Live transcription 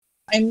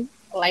I'm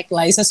like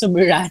Liza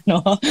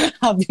Soberano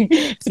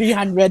having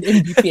 300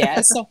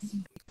 Mbps. So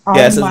our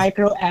Yes,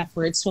 micro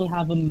efforts will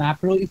have a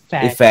macro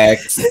effect.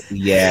 effects. To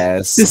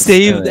Yes.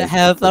 save the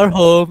health, our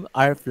home,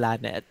 our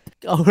planet,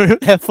 our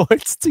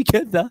efforts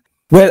together.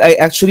 Well, I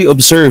actually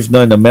observed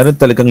no, na meron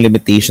talagang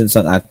limitations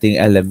ang ating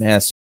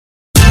LMS.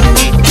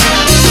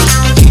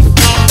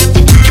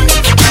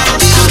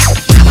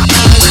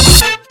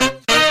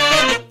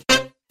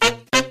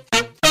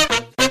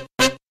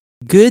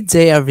 Good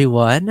day,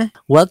 everyone.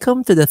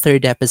 Welcome to the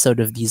third episode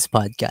of this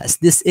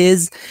podcast. This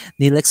is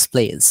Neil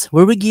Explains,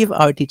 where we give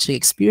our teaching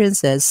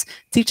experiences,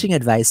 teaching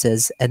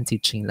advices, and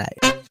teaching life.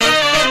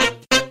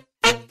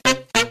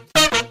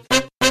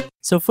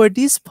 So for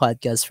this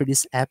podcast, for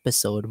this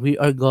episode, we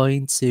are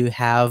going to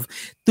have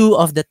two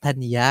of the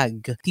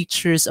Tanyag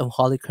teachers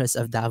of Holy Cross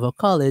of Davao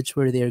College,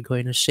 where they're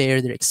going to share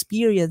their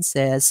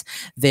experiences,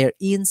 their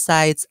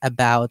insights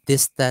about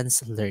distance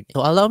learning.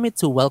 So allow me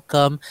to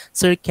welcome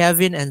Sir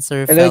Kevin and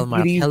Sir Hello, good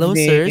Felmark. Hello,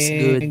 sirs. evening.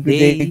 Good Good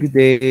day, good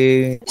day.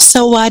 day.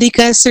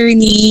 Sawadika, Sir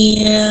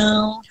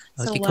Neil.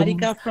 Okay,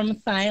 Sawadika from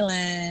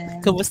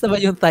Thailand. kamusta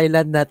ba yung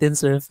Thailand natin,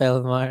 Sir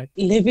Felmark?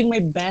 Living my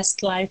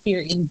best life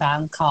here in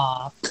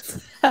Bangkok.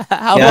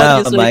 How about Yeah,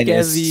 you, Sir mine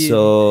is Kevin?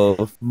 so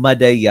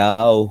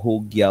madayaw,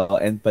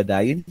 hugyaw, and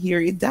padayon here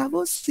in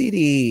Davao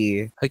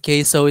City.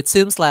 Okay, so it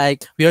seems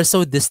like we are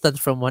so distant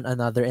from one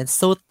another and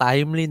so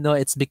timely, no?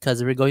 It's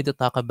because we're going to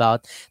talk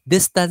about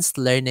distance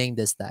learning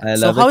this time. I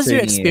So love it, how's Sir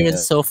your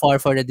experience Neil. so far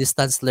for the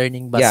distance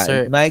learning, but Yeah, in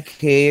sir? my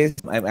case,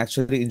 I'm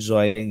actually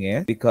enjoying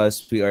it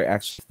because we are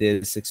actually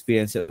this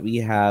experience that we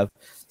have.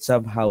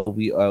 Somehow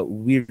we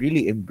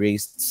really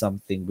embraced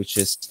something which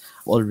is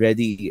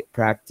already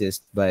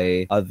practiced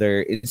by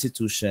other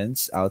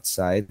institutions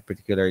outside,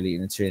 particularly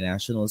in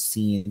international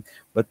scene.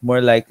 But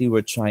more likely,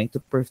 we're trying to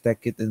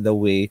perfect it in the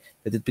way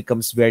that it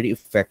becomes very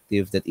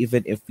effective. That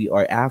even if we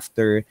are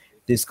after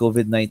this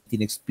COVID-19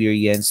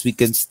 experience, we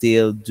can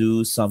still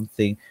do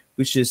something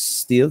which is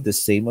still the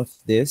same of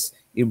this,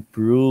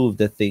 improve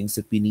the things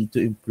that we need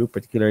to improve,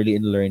 particularly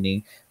in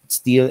learning,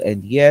 still,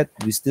 and yet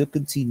we still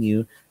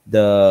continue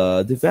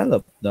the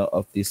development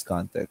of this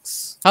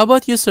context. How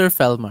about you, Sir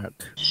Felmark?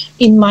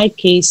 In my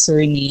case, Sir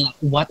Neil,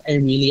 what I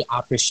really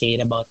appreciate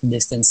about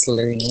distance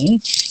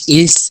learning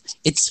is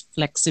its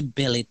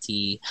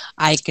flexibility.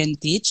 I can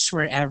teach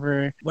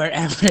wherever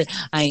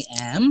I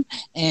am,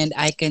 and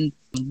I can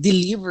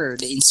deliver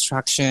the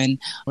instruction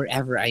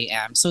wherever I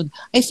am. So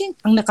I think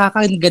ang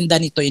nakakaganda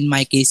nito in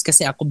my case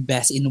kasi ako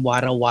best in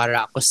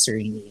wara-wara ako, Sir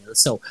Neil.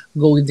 So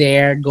go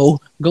there,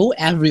 go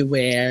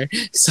everywhere.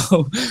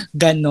 So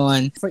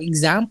ganon. For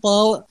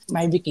example,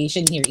 my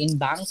vacation here in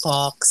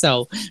Bangkok.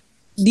 So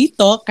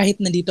dito,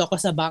 kahit nandito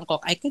ako sa Bangkok,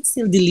 I can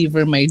still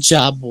deliver my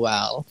job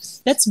well.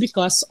 That's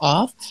because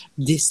of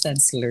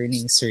distance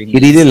learning, Sir He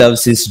Neil. really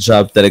loves his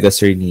job talaga,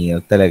 Sir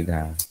Neil.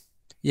 Talaga.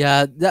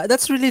 Yeah,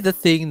 that's really the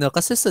thing, no?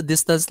 Kasi sa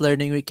distance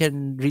learning, we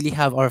can really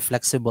have our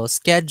flexible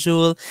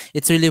schedule.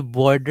 It's really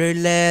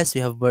borderless. We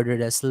have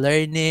borderless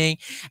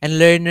learning. And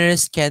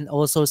learners can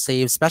also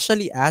save,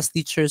 especially as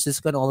teachers,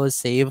 is can always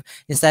save.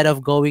 Instead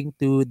of going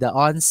to the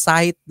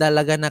on-site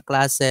talaga na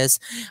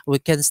classes, we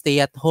can stay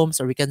at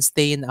homes or we can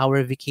stay in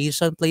our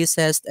vacation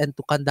places and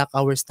to conduct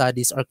our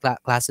studies or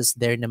classes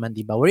there naman,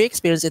 di ba? Were you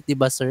experience it, di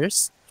ba,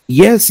 sirs?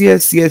 Yes,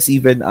 yes, yes.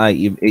 Even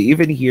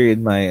even here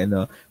in my,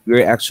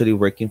 we're actually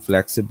working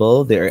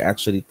flexible. There are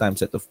actually times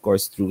that, of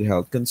course, through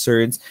health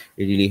concerns,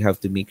 I really have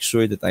to make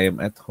sure that I am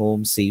at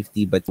home,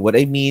 safety. But what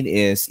I mean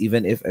is,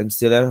 even if I'm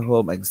still at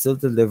home, I can still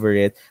deliver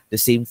it. The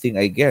same thing,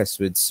 I guess,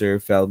 with Sir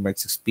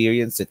Felmark's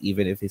experience. That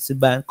even if he's in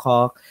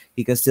Bangkok,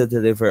 he can still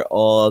deliver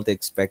all the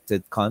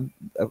expected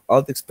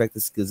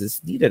skills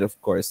is needed,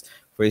 of course,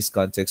 for his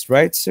context,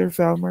 right, Sir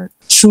Felmark?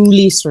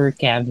 Truly, Sir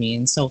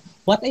Kevin. So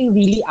what I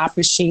really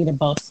appreciate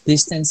about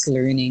distance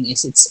learning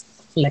is its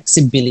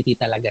flexibility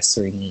talaga,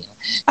 Sir Neil.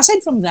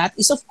 Aside from that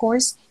is, of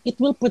course, it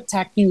will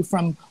protect you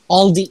from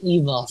all the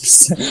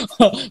evils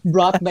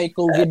brought by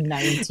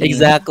COVID-19.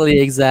 Exactly,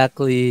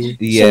 exactly. So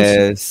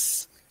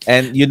Yes.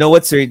 And you know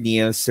what, Sir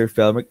Neil, Sir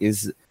Felmark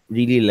is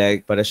really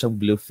like para siyang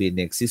Blue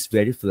Phoenix. He's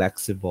very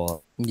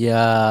flexible.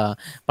 Yeah,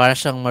 para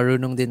siyang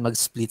marunong din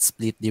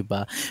mag-split-split, 'di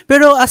ba?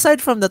 Pero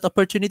aside from that,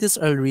 opportunities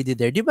are already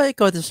there. 'Di ba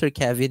ikaw, Sir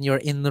Kevin,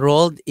 you're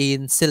enrolled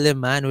in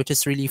Silliman, which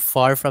is really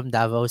far from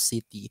Davao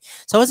City.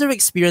 So what's your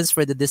experience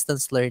for the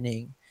distance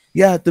learning?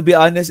 Yeah, to be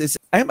honest,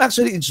 I'm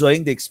actually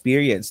enjoying the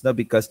experience, no,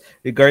 because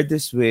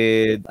regardless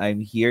with I'm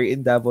here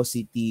in Davao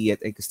City,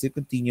 yet I can still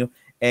continue.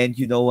 And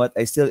you know what?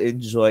 I still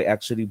enjoy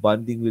actually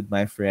bonding with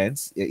my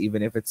friends,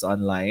 even if it's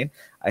online.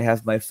 I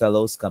have my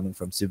fellows coming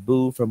from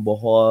Cebu, from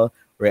Bohol,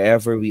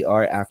 wherever we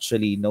are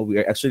actually, we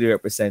are actually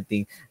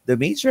representing the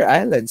major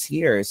islands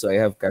here. So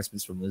I have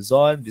classmates from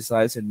Luzon,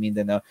 Visayas, and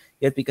Mindanao,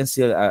 yet we can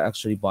still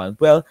actually bond.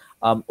 Well,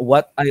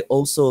 what I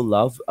also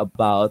love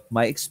about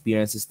my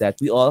experience is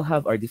that we all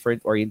have our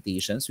different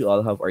orientations, we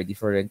all have our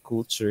different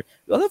culture,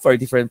 we all have our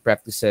different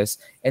practices,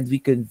 and we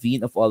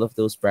convene of all of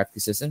those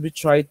practices and we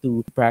try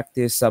to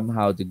practice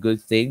somehow the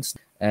good things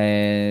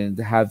and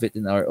have it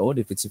in our own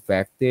if it's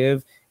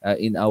effective.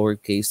 In our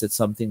case, that's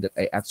something that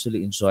I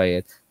actually enjoy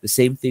it. The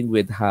same thing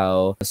with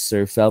how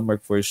Sir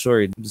Felmark for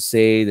sure to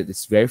say that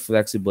it's very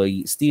flexible.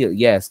 Still,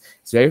 yes,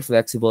 it's very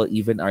flexible.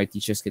 Even our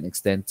teachers can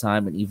extend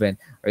time, and even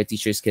our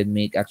teachers can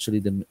make actually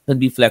the can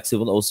be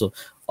flexible also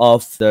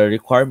of the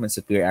requirements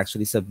that we're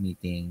actually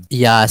submitting.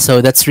 Yeah,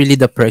 so that's really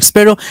the perks.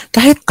 Pero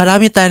kahit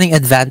karami tayong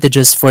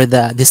advantages for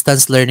the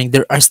distance learning,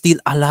 there are still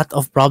a lot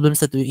of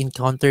problems that we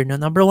encounter. No,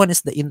 number one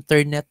is the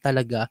internet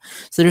talaga.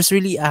 So there's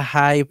really a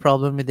high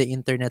problem with the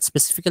internet,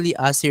 specifically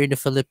us here in the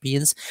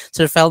Philippines.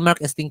 Sir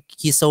Felmark, I think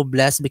he's so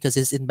blessed because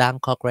he's in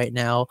Bangkok right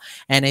now,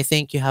 and I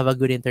think you have a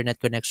good internet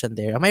connection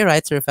there. Am I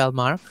right, Sir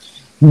Felmark?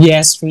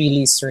 Yes,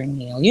 really, Sir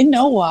Neil. You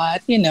know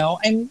what?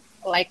 I'm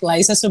like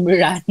Liza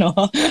Soberano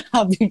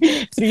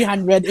having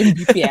 300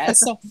 Mbps.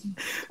 So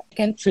I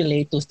can't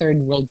relate to third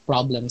world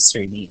problems,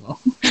 Sir Neil.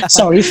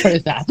 Sorry for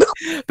that.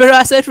 Pero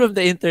aside from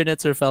the internet,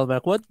 Sir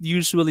Felmark, what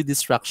usually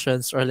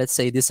distractions or let's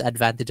say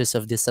disadvantages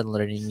of distance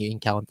learning you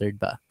encountered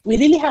ba? We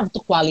really have to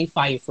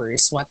qualify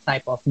first what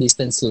type of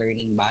distance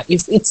learning ba.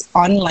 If it's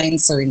online,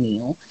 Sir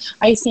Neil,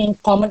 I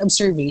think common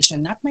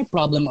observation, not my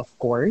problem, of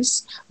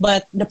course,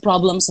 but the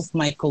problems of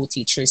my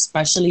co-teachers,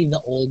 especially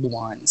the old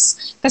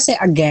ones. Kasi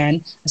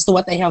again, as to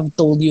what I have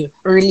told you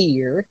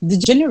earlier, the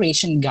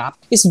generation gap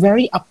is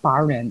very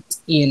apparent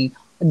in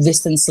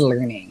distance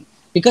learning.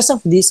 Because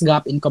of this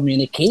gap in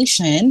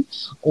communication,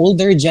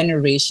 older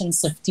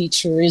generations of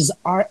teachers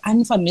are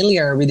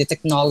unfamiliar with the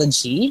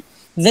technology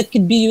that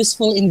could be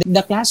useful in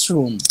the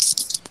classroom.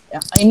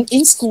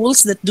 In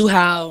schools that do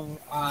have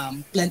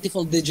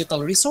plentiful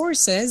digital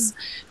resources,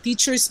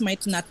 teachers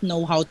might not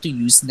know how to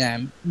use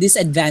them,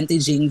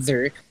 disadvantaging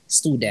their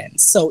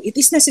students. So it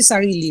is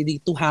necessary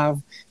really to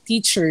have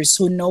teachers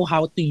who know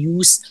how to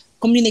use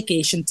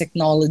communication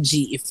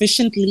technology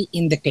efficiently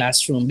in the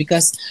classroom,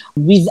 because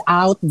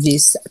without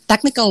this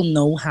technical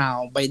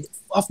know-how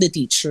of the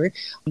teacher,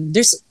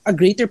 there's a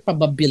greater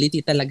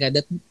probability talaga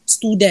that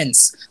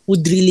students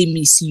would really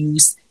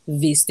misuse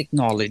this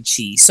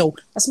technology. So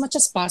as much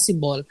as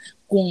possible,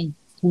 kung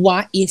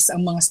wais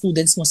ang mga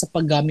students mo sa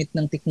paggamit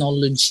ng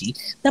technology,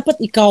 dapat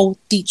ikaw,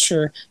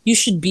 teacher, you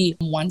should be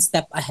one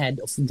step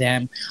ahead of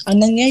them.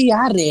 Ang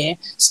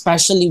nangyayari,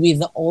 especially with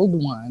the old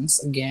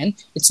ones, again,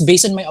 it's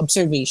based on my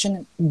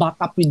observation, back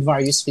up with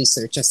various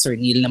researchers, Sir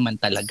Neil naman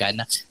talaga,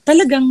 na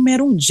talagang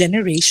merong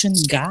generation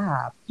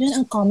gap. Yan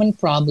ang common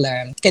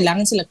problem.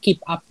 Kailangan sila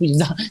keep up with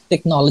the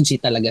technology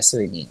talaga,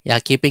 Sir Neil. Yeah,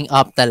 keeping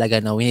up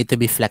talaga, no? We need to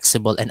be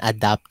flexible and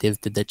adaptive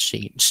to the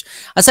change.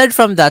 Aside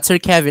from that, Sir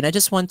Kevin, I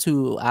just want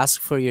to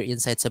ask for your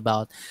insights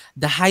about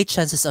the high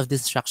chances of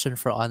distraction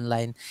for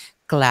online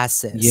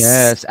classes.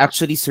 Yes,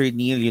 actually, Sir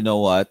Neil, you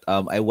know what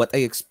I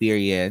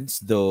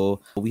experienced, though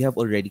we have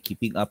already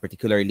keeping up,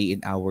 particularly in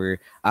our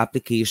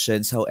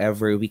applications.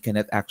 However, we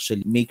cannot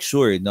actually make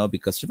sure, no,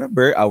 because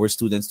remember, our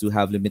students do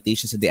have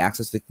limitations in the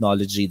access to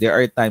technology. There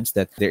are times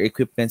that their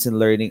equipments and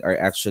learning are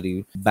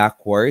actually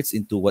backwards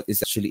into what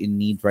is actually in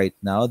need right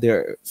now.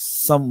 There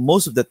are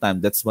most of the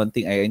time, that's one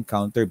thing I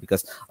encounter,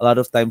 because a lot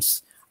of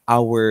times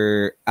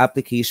our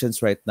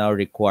applications right now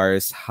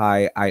requires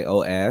high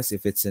iOS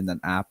if it's in an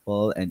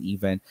Apple, and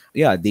even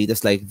data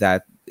like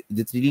that,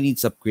 it really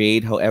needs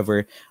upgrade.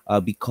 However,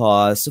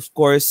 because of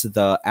course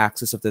the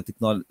access of the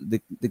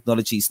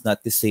technology is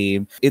not the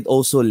same, it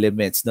also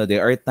limits. Now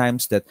there are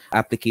times that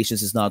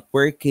applications is not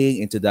working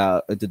into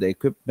the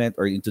equipment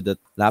or into the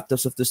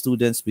laptops of the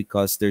students,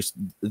 because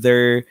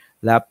their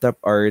laptop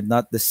are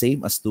not the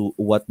same as to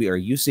what we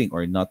are using,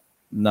 or not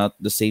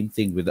the same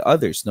thing with the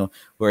others, no,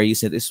 where I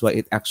use it is why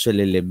it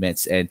actually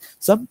limits, and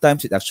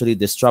sometimes it actually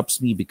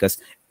disrupts me,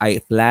 because I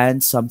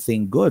planned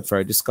something good for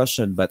a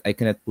discussion, but I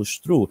cannot push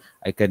through.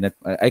 I cannot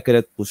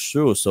push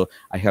through. So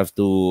I have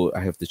to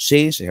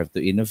change. I have to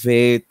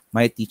innovate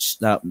my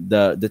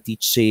the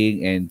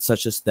teaching and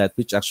such as that,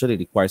 which actually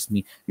requires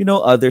me.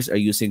 Others are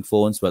using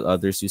phones while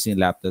others using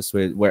laptops,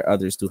 where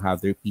others do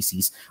have their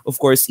PCs. Of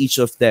course, each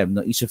of them,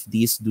 no, each of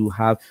these do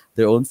have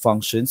their own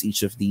functions.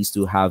 Each of these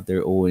do have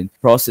their own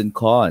pros and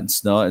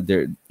cons. No,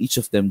 each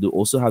of them do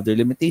also have their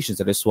limitations.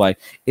 That is why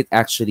it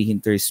actually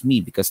hinders me,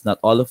 because not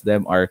all of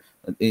them are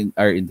in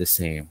the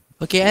same.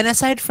 Okay, and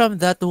aside from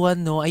that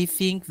one, no, I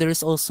think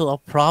there's also a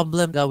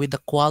problem with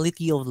the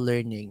quality of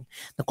learning.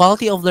 The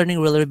quality of learning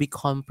will really be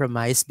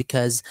compromised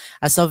because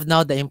as of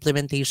now, the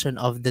implementation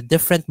of the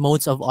different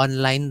modes of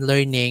online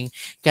learning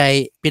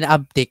kay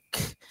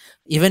pinaabtik.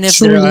 Even if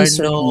Truly,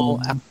 Sir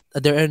Neil.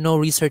 there are no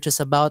researches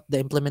about the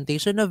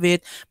implementation of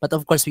it, but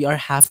of course we are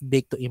half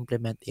baked to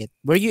implement it.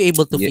 Were you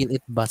able to Yeah. feel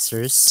it,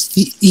 buzzers?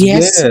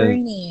 Yes, Sir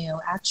Yeah. Neil.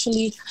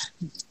 Actually,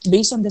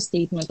 based on the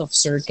statement of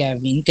Sir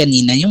Kevin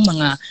kanina, yung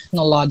mga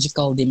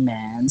technological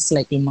demands,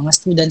 like yung mga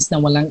students na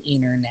walang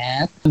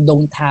internet,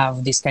 don't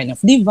have this kind of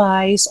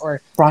device, or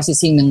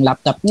processing ng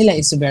laptop nila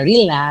is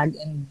very lag,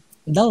 and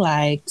the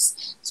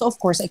likes. So of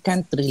course, I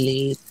can't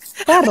relate.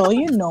 Pero,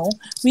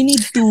 we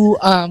need to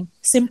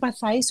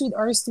sympathize with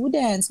our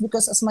students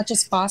because as much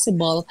as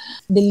possible,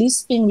 the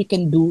least thing we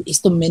can do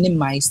is to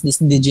minimize this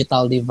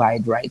digital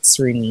divide, right,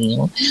 Sir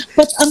Neil?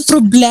 But ang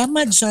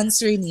problema dyan,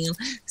 Sir Neil,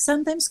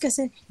 sometimes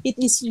kasi it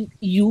is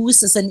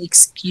used as an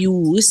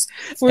excuse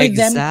for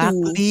them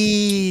to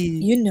Exactly.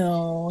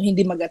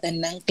 hindi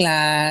mag-attend ng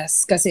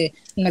class kasi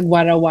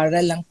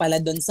nagwara-wara lang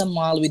pala doon sa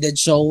mall with the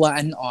jowa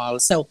and all.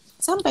 So,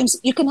 sometimes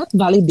you cannot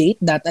validate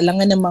that.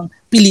 Alangan namang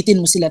pilitin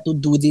mo sila to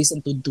do this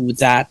and to do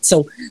that.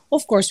 So,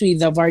 of course,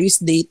 with the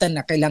various data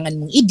na kailangan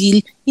mong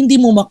i-deal, hindi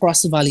mo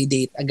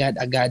ma-cross-validate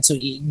agad-agad. So,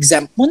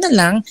 i-exempt mo na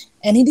lang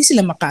and hindi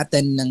sila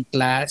maka-attend ng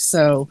class.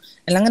 So,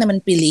 alangan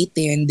naman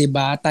pilitin, di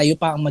ba? Tayo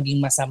pa ang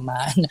maging masama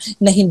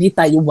na hindi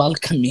tayo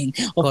welcoming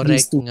of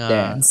these Correct nga.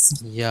 students.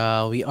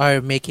 Yeah, we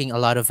are making a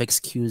lot of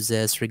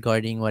excuses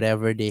regarding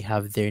whatever they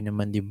have there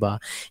naman, 'di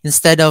ba?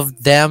 Instead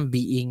of them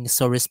being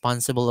so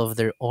responsible of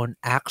their own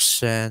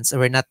actions,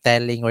 we're not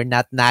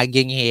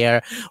nagging here,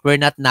 we're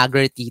not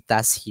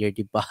nagretitas here,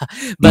 'di ba?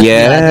 But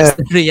yeah, Yeah. that's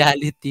the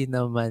reality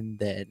naman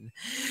then.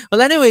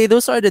 Well, anyway,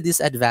 those are the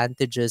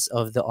disadvantages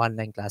of the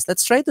online class.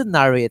 Let's try to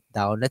narrow it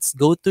down. Let's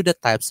go to the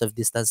types of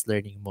distance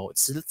learning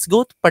modes. Let's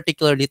go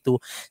particularly to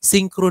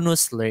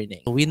synchronous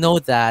learning. We know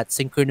that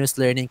synchronous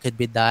learning could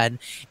be done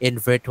in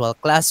virtual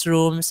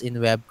classrooms, in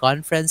web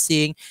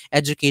conferencing,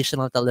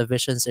 educational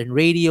televisions and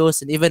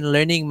radios, and even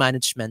learning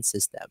management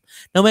system.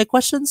 Now, my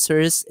question,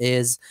 sirs,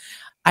 is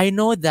I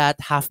know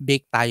that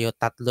half-baked tayo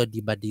tatlo,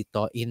 di ba,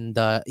 dito in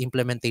the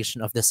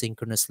implementation of the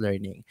synchronous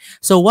learning.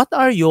 So what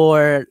are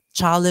your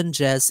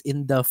challenges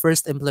in the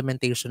first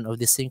implementation of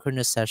the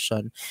synchronous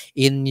session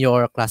in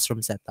your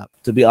classroom setup?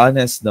 To be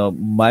honest, no,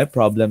 my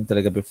problem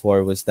talaga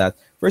before was that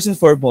first and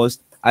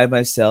foremost, I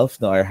myself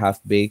no are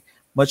half baked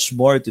much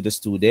more to the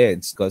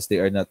students because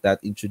they are not that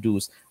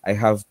introduced. I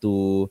have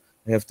to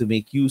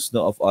make use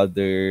no of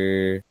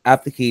other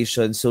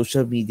applications,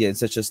 social media, and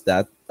such as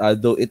that.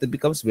 Though it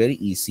becomes very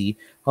easy.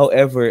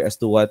 However, as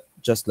to what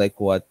just like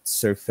what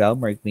Sir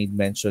Felmark made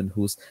mention,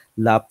 whose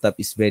laptop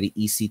is very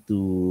easy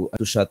to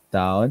shut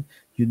down.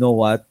 You know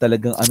what?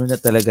 Talagang ano na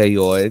talaga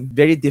yon.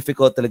 Very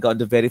difficult talaga on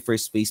the very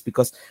first place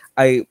because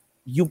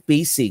yung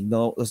pacing,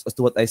 no, as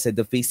to what I said,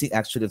 the pacing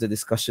actually of the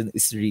discussion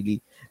is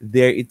really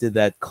there into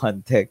that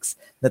context.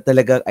 Na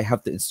talaga I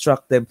have to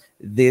instruct them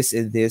this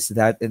and this,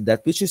 that and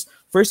that, which is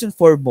first and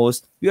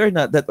foremost, we are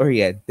not that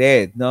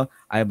oriented, no.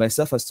 I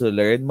myself has to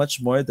learn much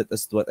more that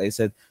as to what I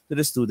said to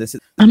the students.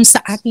 Sa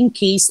aking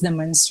case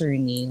naman, Sir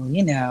Neil,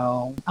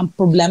 ang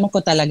problema ko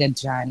talaga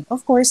dyan,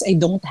 of course, I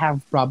don't have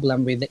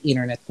problem with the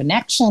internet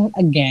connection.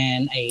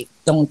 Again, I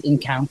don't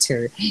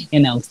encounter,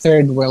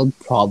 third world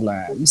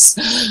problems.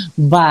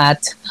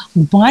 But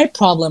my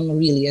problem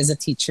really as a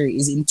teacher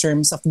is in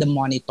terms of the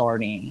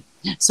monitoring.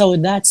 So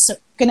that's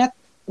cannot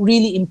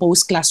really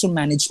impose classroom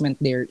management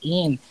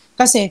therein.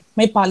 Kasi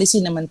may policy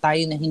naman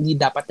tayo na hindi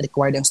dapat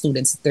required ang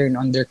students to turn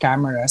on their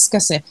cameras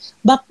kasi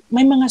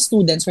may mga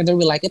students, whether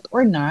we like it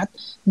or not,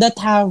 that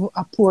have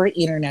a poor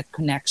internet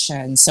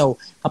connection. So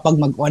kapag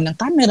mag-on ng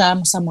camera,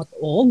 masamot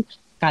og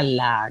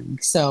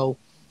kalag. So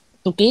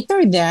to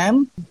cater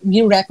them, we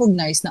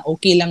recognize na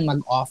okay lang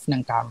mag-off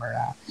ng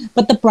camera.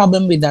 But the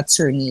problem with that,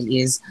 Sir Neil,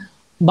 is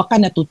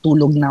baka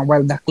natutulog na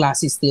while the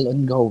class is still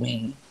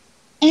ongoing.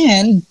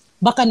 And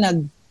baka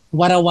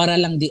nagwara-wara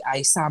lang the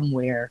eye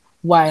somewhere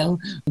while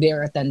they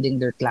are attending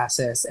their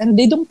classes. And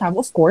they don't have,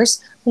 of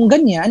course, kung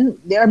ganyan,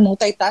 they are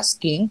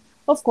multitasking,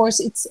 of course,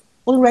 it's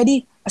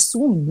already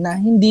assumed na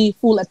hindi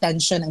full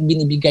attention ang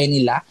binibigay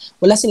nila.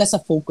 Wala sila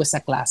sa focus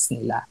sa class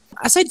nila.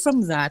 Aside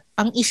from that,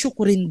 ang issue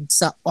ko rin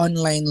sa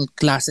online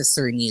classes,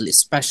 Sir Neil,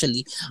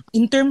 especially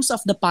in terms of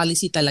the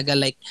policy talaga,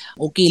 like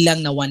okay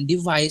lang na one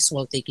device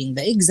while taking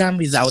the exam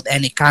without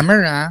any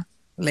camera,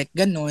 like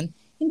ganun,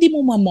 hindi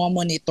mo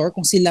mamomonitor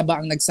kung sila ba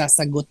ang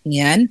nagsasagot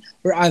niyan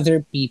or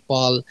other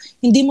people.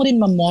 Hindi mo rin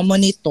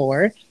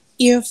mamomonitor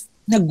if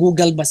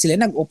nag-Google ba sila,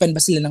 nag-open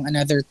ba sila ng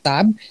another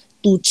tab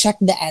to check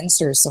the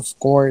answers, of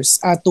course,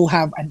 to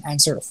have an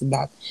answer of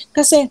that.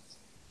 Kasi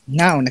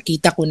now,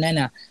 nakita ko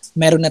na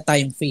meron na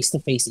tayong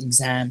face-to-face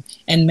exam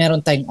and meron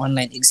tayong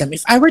online exam.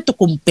 If I were to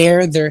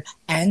compare their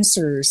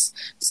answers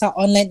sa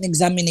online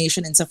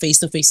examination and sa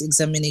face-to-face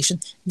examination,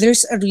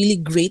 there's a really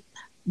great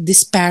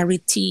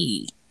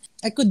disparity.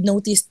 I could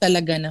notice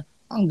talaga na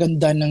ang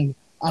ganda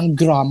ang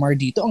grammar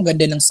dito, ang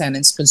ganda ng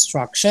sentence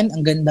construction,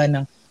 ang ganda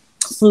ng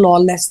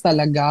flawless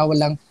talaga,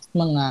 walang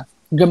mga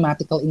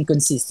grammatical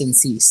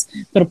inconsistencies.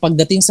 Pero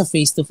pagdating sa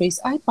face-to-face,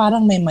 ay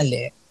parang may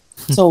mali.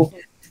 So,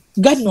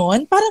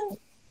 ganon, parang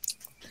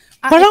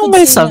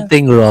May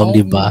something wrong,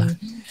 di ba?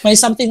 May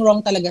something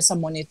wrong talaga sa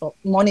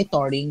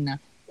monitoring na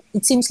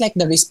it seems like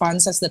the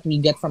responses that we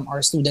get from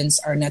our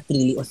students are not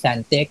really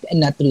authentic and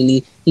not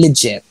really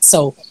legit.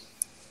 So,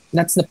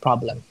 that's the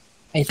problem,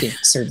 I think,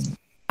 certainly.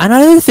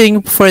 Another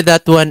thing for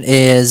that one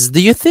is, do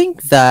you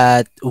think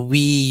that we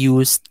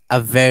used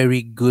a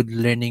very good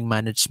learning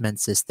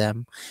management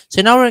system? So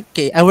in our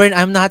case,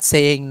 I'm not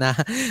saying na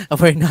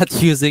we're not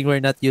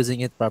using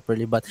it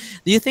properly, but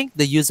do you think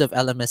the use of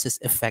LMS is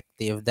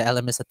effective? The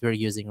LMS that we're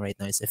using right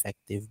now is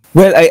effective?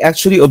 Well, I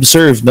actually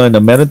observed no,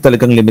 na meron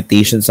talagang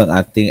limitations ang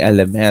ating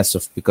LMS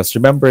of because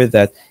remember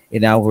that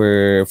in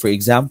our, for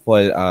example,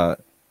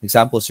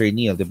 Sir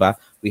Neil, di ba?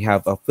 We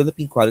have a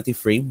Philippine Quality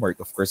Framework,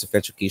 of course, of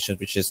education,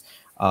 which is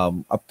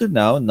up to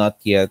now not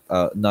yet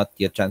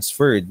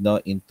transferred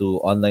no into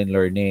online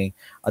learning.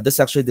 That's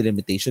actually the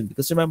limitation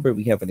because remember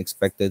we have an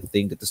expected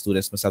thing that the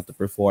students must have to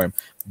perform,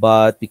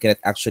 but we cannot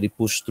actually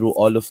push through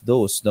all of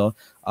those no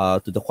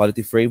to the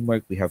quality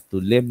framework. We have to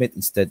limit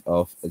instead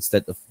of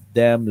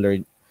them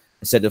learn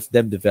instead of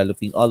them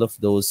developing all of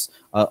those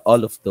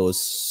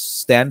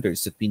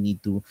standards that we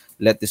need to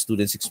let the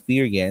students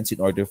experience in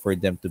order for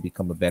them to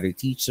become a better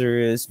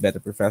teachers, better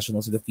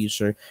professionals in the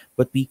future.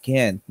 But we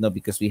can't, no,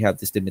 because we have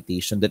this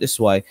limitation. That is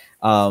why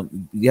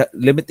the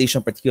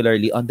limitation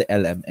particularly on the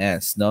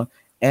LMS, no.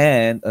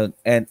 And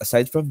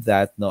aside from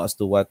that, no, as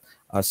to what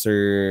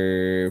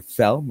Sir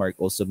Felmark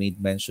also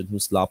made mention,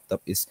 whose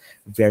laptop is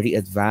very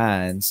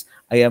advanced.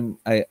 I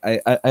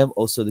am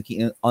also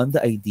looking on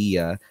the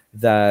idea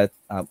that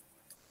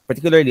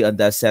particularly on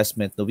the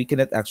assessment, no, we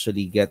cannot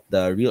actually get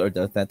the real or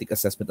the authentic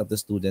assessment of the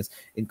students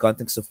in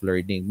context of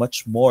learning.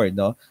 Much more,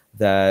 no,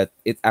 that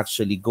it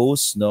actually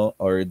goes, no,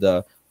 or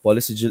the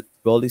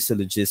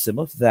polysyllogism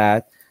of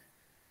that,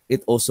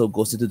 it also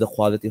goes into the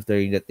quality of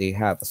learning that they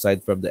have.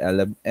 Aside from the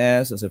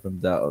LMS, aside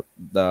from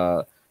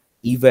the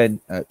even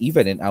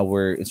in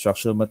our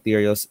instructional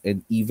materials,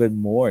 and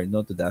even more,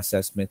 no, to the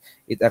assessment,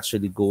 it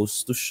actually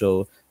goes to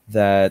show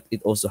that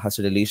it also has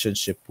a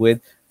relationship with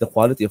the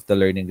quality of the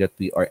learning that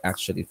we are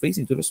actually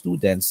facing to the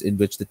students, in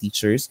which the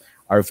teachers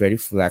are very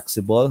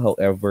flexible.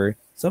 However,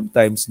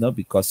 sometimes, no,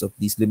 because of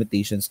these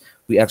limitations,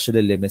 we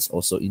actually limits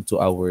also into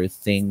our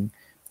thing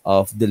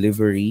of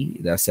delivery,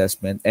 the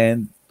assessment,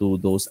 and to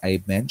those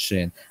I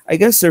mentioned. I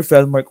guess Sir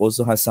Felmark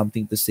also has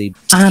something to say.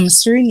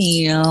 Sir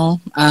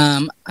Neil,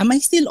 am I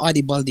still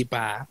audible, di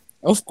ba?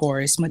 Of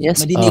course,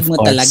 Yes, madinig of mo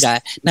course.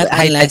 talaga. Not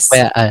High tech unless, pa,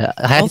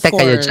 high of tech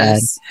kayo dyan.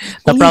 course.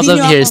 The Kung hindi problem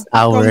nyo here ako, is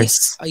ours.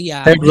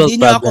 yeah, Third world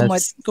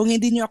problems. kung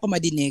hindi nyo ako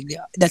madinig,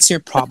 that's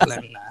your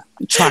problem na.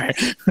 Char.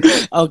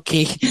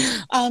 Okay.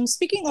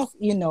 Speaking of,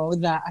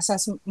 the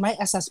my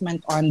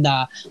assessment on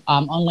the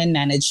online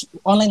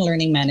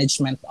learning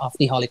management of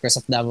the Holy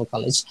Cross of Davao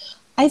College,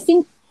 I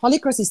think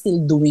Holy Cross is still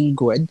doing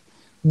good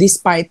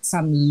despite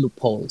some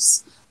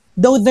loopholes.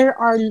 Though there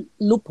are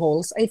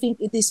loopholes, I think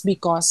it is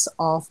because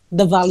of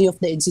the value of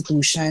the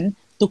institution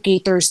to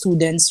cater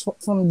students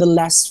from the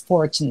less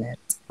fortunate.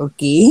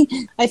 Okay?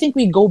 I think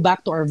we go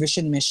back to our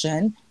vision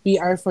mission.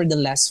 We are for the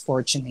less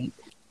fortunate.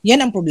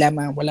 Yan ang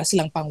problema. Wala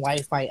silang pang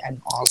wifi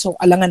and all. So,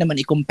 alangan naman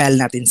i-compel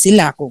natin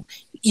sila kung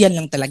yan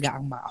lang talaga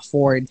ang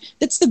ma-afford.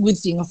 That's the good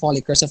thing of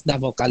Holy Cross of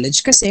Davao College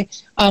kasi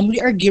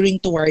we are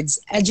gearing towards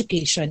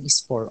education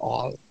is for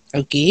all.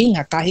 Okay?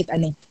 Nga kahit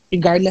anong,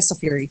 regardless of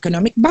your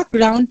economic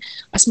background,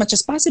 as much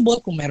as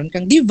possible, kung meron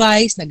kang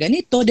device na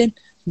ganito, then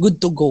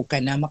good to go ka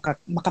na,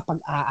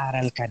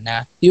 makapag-aaral ka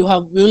na. You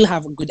will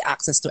have good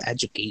access to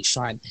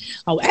education.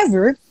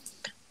 However,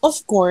 of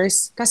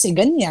course, kasi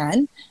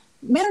ganyan,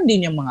 meron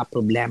din yung mga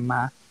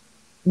problema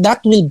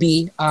that will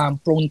be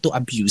prone to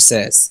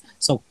abuses.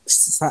 So,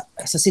 sa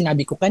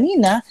sinabi ko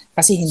kanina,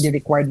 kasi hindi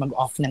required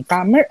mag-off ng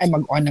camera, ay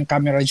mag-on ng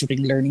camera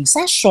during learning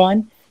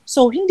session,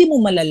 so hindi mo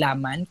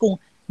malalaman kung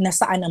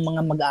nasaan ang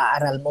mga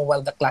mag-aaral mo while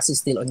the class is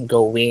still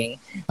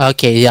ongoing.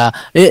 Okay, yeah.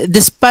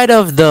 Despite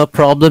of the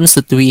problems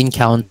that we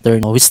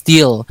encounter, no, we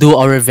still do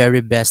our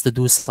very best to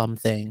do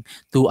something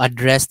to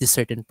address these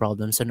certain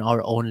problems in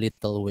our own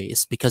little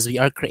ways because we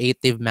are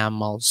creative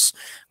mammals.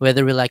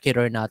 Whether we like it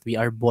or not, we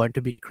are born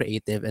to be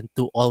creative and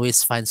to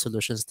always find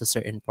solutions to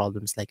certain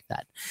problems like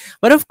that.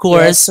 But of Yes,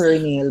 course, Sir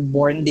Neil,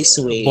 born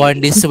this born way.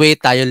 this way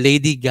tayo,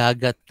 Lady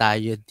Gaga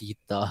tayo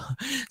dito.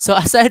 So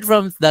aside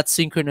from that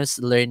synchronous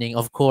learning,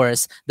 of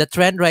course, the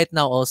trend right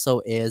now also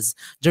is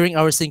during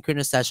our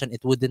synchronous session,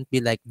 it wouldn't be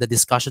like the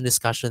discussion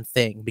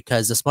thing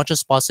because as much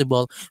as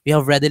possible, we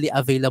have readily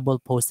available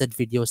posted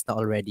videos now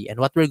already. And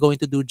what we're going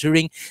to do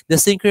during the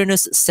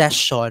synchronous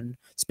session,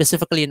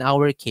 specifically in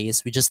our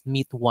case, we just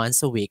meet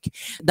once a week.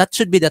 That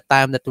should be the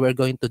time that we're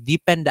going to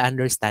deepen the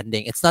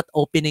understanding. It's not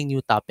opening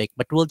new topic,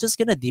 but we're just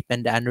gonna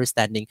deepen the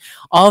understanding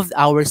of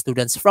our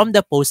students from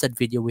the posted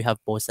video we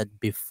have posted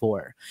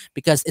before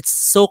because it's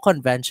so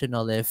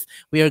conventional if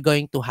we are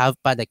going to have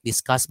like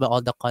discuss by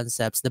all the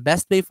concepts. The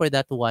best way for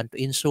that one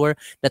to ensure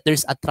that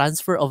there's a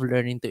transfer of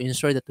learning, to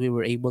ensure that we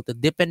were able to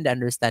deepen the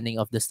understanding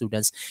of the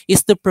students,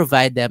 is to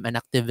provide them an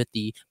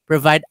activity,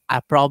 provide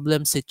a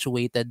problem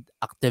situated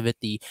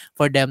activity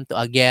for them to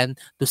again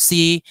to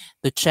see,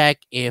 to check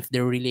if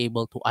they're really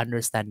able to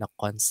understand the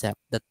concept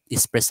that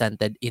is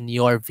presented in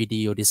your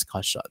video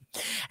discussion.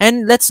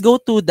 And let's go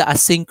to the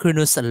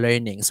asynchronous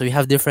learning. So we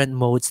have different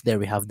modes there.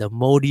 We have the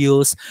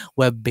modules,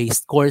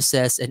 web-based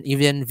courses, and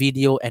even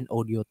video and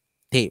audio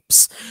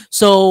tapes.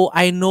 So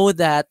I know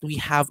that we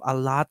have a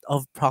lot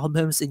of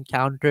problems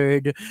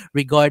encountered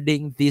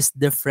regarding these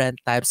different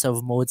types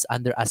of modes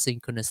under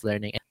asynchronous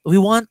learning. We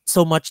want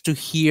so much to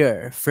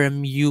hear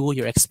from you,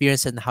 your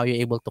experience, and how you're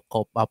able to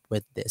cope up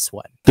with this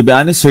one. To be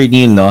honest, Sir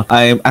Neil, no,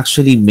 I'm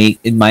actually make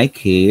in my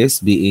case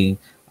being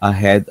a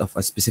head of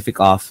a specific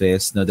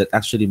office, no, that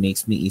actually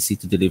makes me easy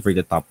to deliver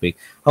the topic.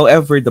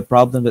 However, the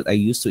problem that I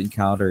used to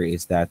encounter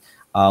is that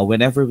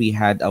whenever we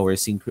had our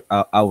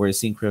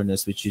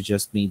synchronous, which you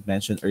just made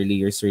mention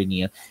earlier, Sir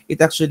Neil,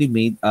 it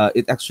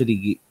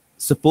actually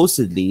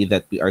supposedly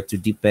that we are to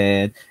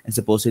depend and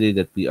supposedly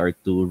that we are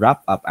to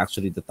wrap up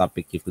actually the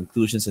topic, give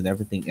conclusions and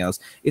everything else.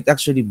 It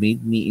actually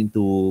made me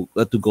into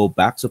to go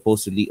back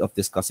supposedly of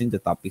discussing the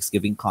topics,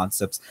 giving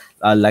concepts,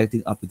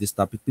 lighting up with this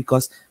topic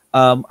because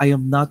I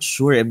am not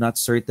sure, I'm not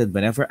certain.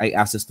 Whenever I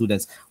ask the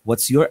students,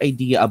 "What's your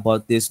idea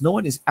about this?" No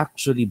one is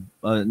actually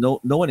no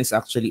one is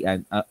actually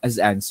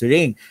as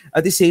answering.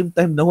 At the same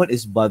time, no one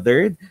is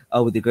bothered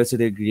with regards to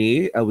their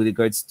grade, with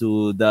regards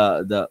to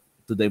the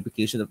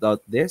implication about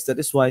this. That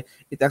is why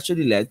it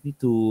actually led me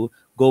to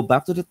go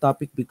back to the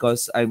topic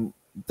because I'm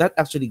that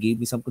actually gave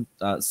me some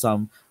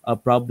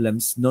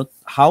problems. Not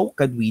how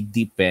can we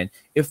deepen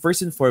if first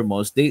and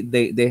foremost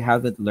they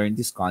haven't learned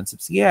these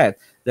concepts yet.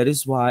 That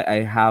is why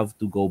I have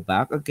to go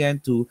back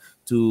again to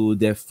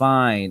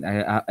define.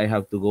 I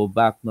have to go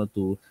back not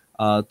to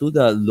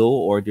the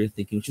low order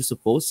thinking, which is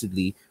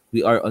supposedly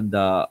we are on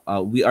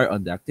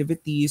the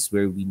activities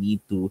where we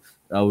need to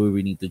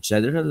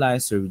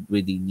generalize, or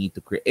where they need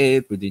to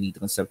create, where they need to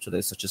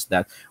conceptualize, such as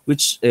that,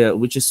 which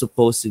is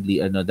supposedly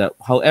another.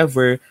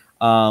 However,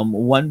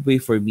 one way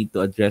for me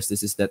to address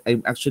this is that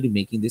I'm actually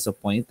making this a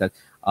point that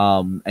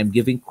I'm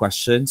giving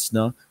questions,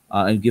 no.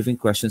 I'm giving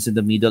questions in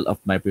the middle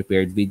of my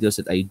prepared videos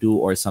that I do,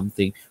 or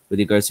something with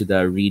regards to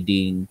the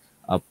reading,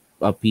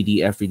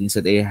 PDF readings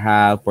that they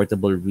have,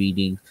 portable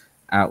reading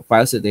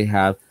files that they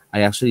have.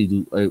 I actually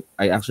do.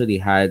 I actually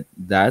had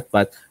that,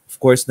 but of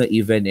course, not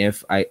even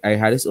if I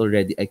had this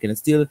already, I can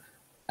still.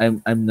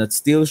 I'm not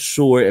still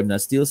sure. I'm not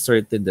still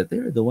certain that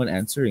they're the one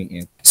answering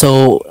it.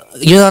 So,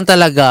 yun lang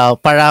talaga,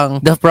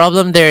 parang the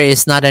problem there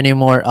is not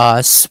anymore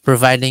us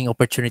providing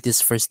opportunities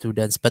for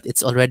students, but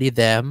it's already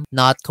them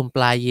not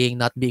complying,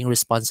 not being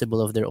responsible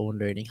of their own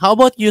learning. How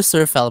about you,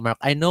 Sir Felmark?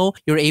 I know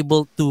you're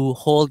able to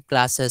hold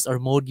classes or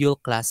module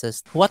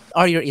classes. What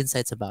are your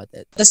insights about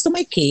it? As to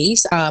my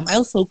case,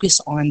 I'll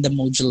focus on the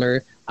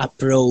modular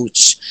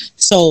approach.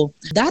 So,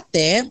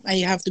 dati,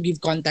 I have to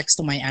give context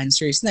to my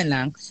answers na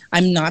lang.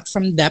 I'm not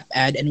from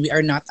DepEd and we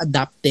are not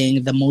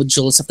adopting the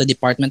modules of the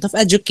Department of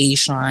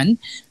Education.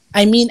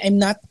 I mean, I'm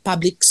not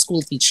public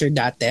school teacher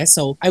dati,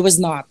 so I was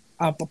not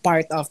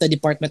part of the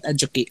Department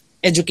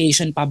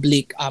Education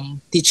public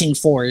teaching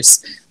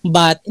force.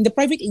 But in the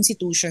private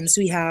institutions,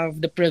 we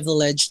have the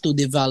privilege to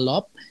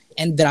develop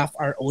and draft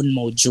our own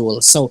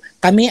module. So,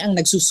 kami ang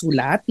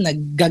nagsusulat,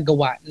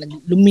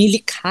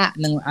 lumilikha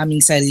ng aming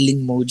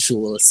sariling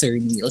module,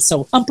 Sir Neil.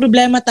 So, ang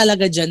problema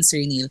talaga dyan,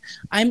 Sir Neil,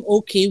 I'm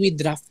okay with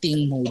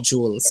drafting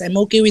modules. I'm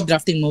okay with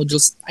drafting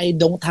modules. I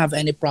don't have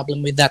any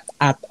problem with that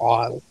at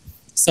all.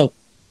 So,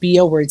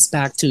 Pia words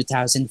back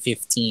 2015.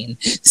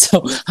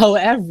 So,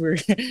 however,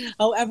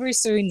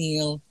 Sir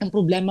Neil, ang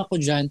problema ko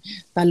dyan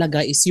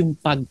talaga is yung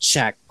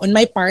pag-check. On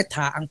my part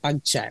ang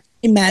pag-check.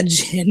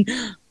 Imagine,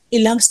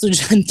 ilang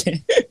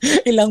estudyante,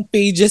 ilang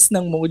pages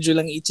ng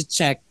module ang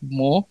i-check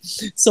mo.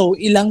 So,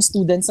 ilang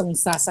students ang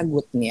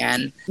sasagot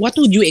niyan. What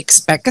would you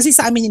expect? Kasi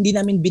sa amin, hindi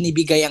namin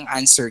binibigay ang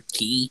answer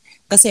key.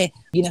 Kasi,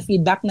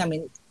 gina-feedback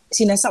namin,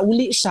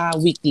 sinasauli siya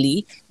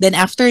weekly. Then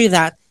after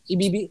that,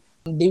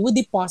 they would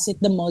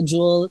deposit the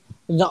module,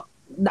 the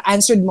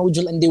answered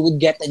module, and they would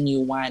get a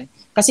new one.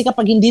 Kasi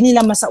kapag hindi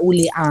nila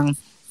masauli ang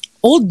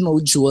old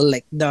module,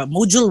 like the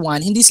module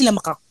 1, hindi sila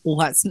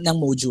makakuha ng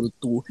module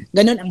 2.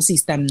 Ganun ang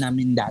system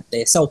namin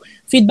dati. So,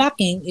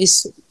 feedbacking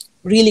is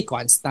really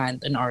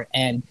constant on our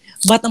end.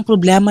 But ang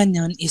problema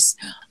niyan is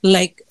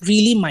like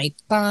really my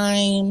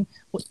time,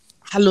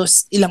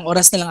 halos ilang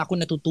oras na lang ako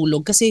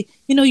natutulog kasi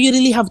you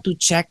really have to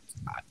check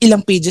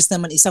ilang pages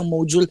naman isang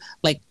module,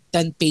 like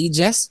 10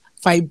 pages,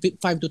 5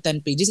 to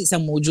 10 pages,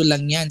 isang module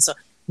lang yan. So,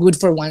 good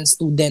for one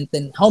student.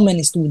 Then how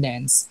many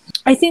students?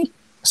 I think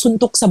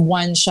suntok sa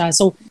buwan siya.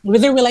 So,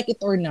 whether we like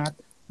it or not,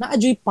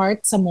 na-adjoy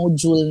part sa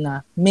module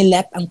na may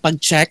let ang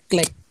pag-check,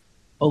 like,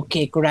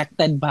 okay,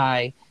 corrected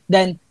by.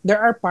 Then, there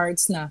are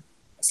parts na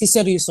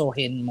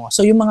siseryosohin mo.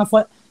 So, yung mga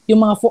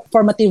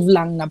formative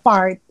lang na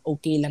part,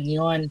 okay lang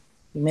yon,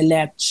 may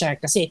let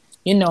check. Kasi,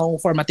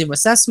 formative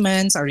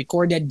assessments are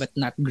recorded but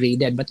not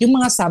graded. But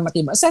yung mga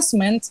summative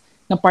assessments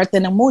na part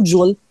na ng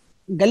module,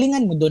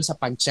 galingan mo doon sa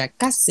pag-check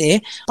kasi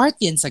part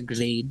yan sa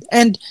grade.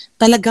 And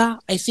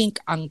talaga, I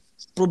think, ang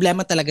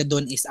problema talaga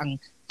doon is ang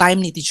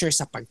time ni teacher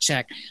sa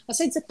pag-check.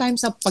 Aside sa time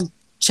sa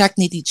pag-check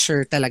ni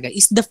teacher talaga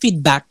is the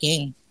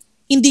feedbacking.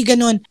 Hindi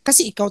ganun.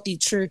 Kasi ikaw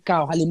teacher,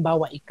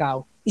 halimbawa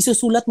ikaw,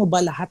 isusulat mo ba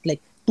lahat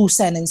like 2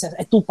 sentences,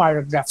 2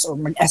 paragraphs or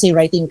essay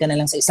writing ka na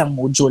lang sa isang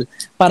module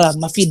para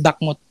ma-feedback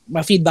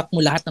mo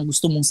lahat ng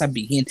gusto mong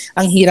sabihin.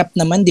 Ang hirap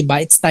naman, 'di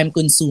ba? It's time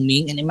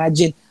consuming and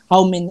imagine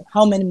how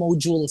many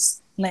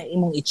modules na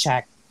imong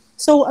i-check.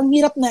 So, ang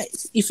hirap na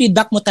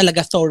i-feedback mo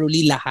talaga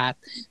thoroughly lahat.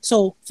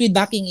 So,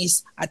 feedbacking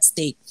is at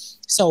stake.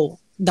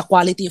 So, the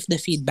quality of the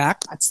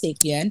feedback at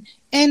stake yan.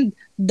 And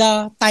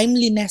the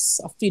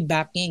timeliness of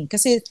feedbacking.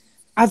 Kasi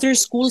other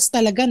schools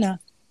talaga na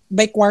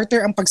by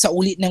quarter ang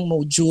pagsauli ng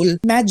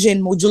module. Imagine,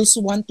 modules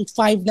 1 to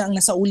 5 na ang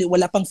nasauli,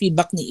 wala pang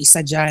feedback ni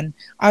isa dyan.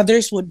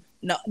 Others would,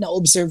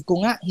 na-observe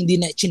ko nga, hindi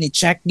na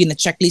chine-check,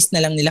 gina-checklist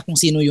na lang nila kung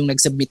sino yung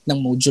nag-submit ng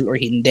module or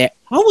hindi.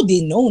 How would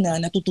they know na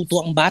natututo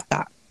ang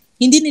bata?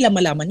 Hindi nila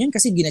malaman yun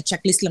kasi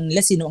gina-checklist lang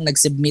nila sino ang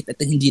nag-submit at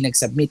hindi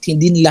nag-submit.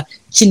 Hindi nila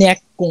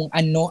chinek kung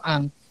ano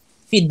ang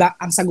feedback,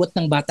 ang sagot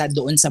ng bata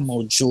doon sa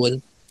module.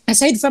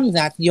 Aside from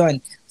that, yon,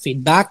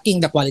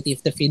 feedbacking, the quality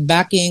of the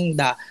feedbacking,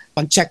 the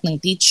pag-check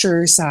ng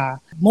teacher sa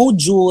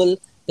module,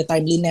 the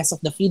timeliness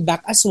of the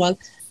feedback as well,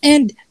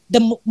 and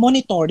the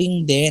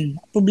monitoring din.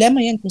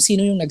 Problema yan kung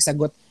sino yung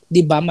nagsagot.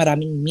 'Di ba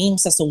maraming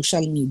memes sa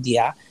social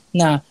media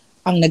na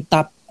ang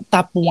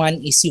top one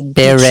is yung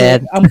teacher,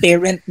 Parent. ang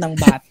parent ng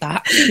bata,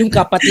 yung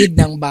kapatid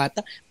ng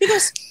bata.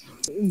 Because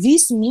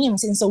these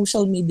memes in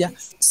social media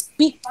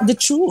speak the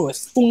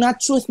truth. Kung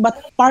not truth, but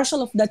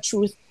partial of the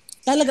truth.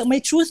 Talaga, may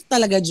truth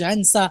talaga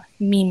dyan sa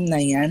meme na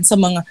yan. Sa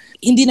mga,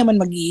 hindi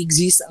naman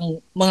mag-i-exist ang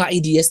mga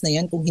ideas na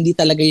yan kung hindi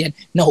talaga yan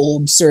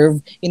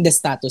na-observe in the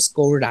status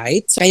quo,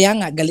 right? So, kaya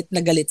nga, galit na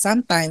galit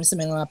sometimes,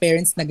 may mga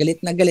parents na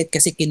galit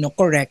kasi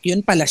kino-correct.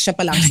 Yun pala, siya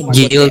pala ang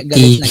sumagot. Kaya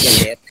galit na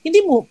galit. Hindi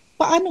mo,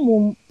 paano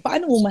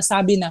mo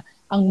masabi na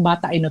ang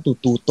bata ay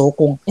natututo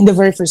kung in the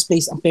very first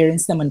place, ang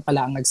parents naman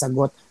pala ang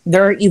nagsagot.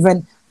 There are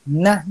even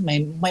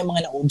may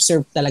mga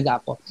na-observe talaga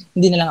ako.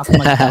 Hindi na lang ako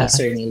mag-tell,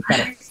 Sir Neil.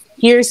 Pero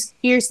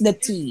here's the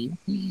tea.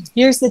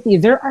 Here's the tea.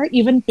 There are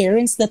even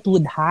parents that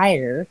would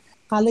hire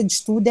college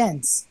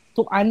students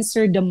to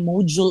answer the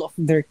module of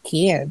their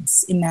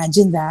kids.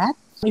 Imagine that.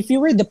 If you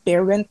were the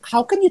parent,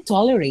 how can you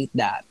tolerate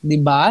that?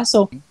 Diba?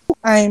 So,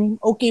 I'm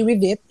okay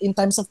with it in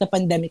times of the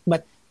pandemic,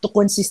 but to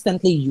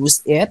consistently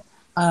use it,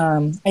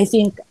 I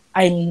think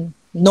I'm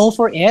no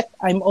for it.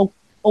 I'm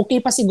okay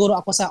pa siguro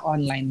ako sa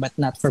online, but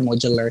not for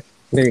modular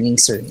learning,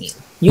 Sir Neil.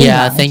 Yun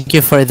Yeah, lang. thank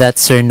you for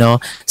that, sir. No,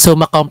 so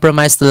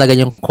ma-compromise talaga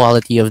yung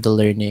quality of the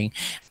learning.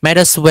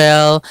 Might as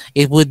well,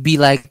 it would be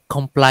like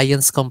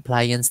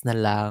compliance na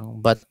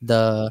lang, but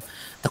the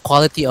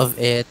quality of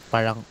it,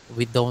 parang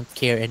we don't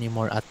care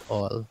anymore at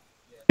all.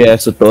 Yeah,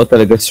 so totoo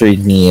talaga, Sir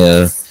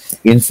Neil.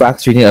 In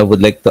fact, Sir Neil, I would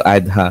like to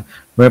add ha,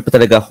 meron pa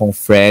talaga akong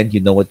friend,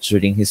 you know what,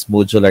 during his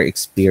modular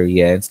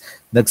experience,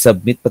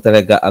 nag-submit pa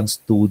talaga ang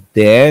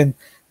student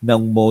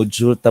ng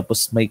module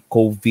tapos may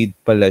COVID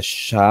pala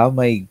siya.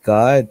 My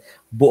God.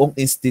 Buong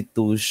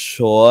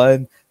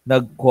institution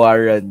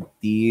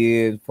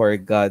nag-quarantine, for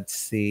God's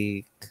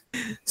sake.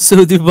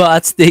 So, di ba,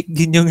 at stake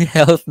din yung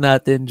health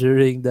natin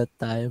during that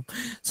time.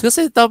 So,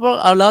 kasi tapos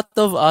a lot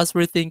of us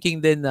were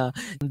thinking then na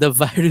the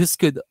virus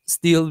could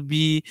still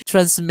be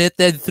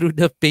transmitted through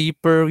the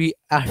paper. We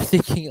are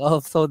thinking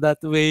also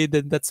that way.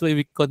 Then that's why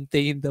we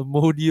contain the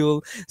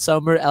module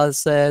somewhere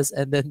else's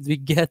and then we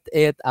get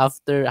it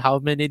after how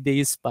many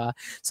days pa.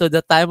 So,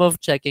 the time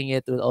of checking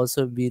it will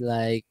also be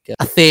like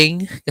a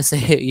thing kasi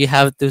you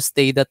have to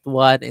stay that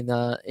one in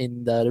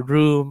the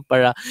room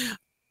para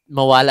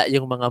mawala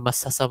yung mga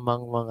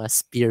masasamang mga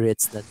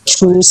spirits nandoon.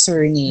 True,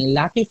 Sir Neil.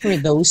 Lucky for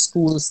those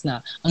schools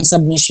na ang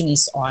submission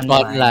is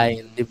online.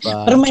 Online, di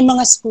ba? Pero may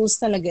mga schools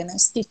talaga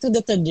na stick to the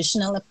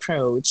traditional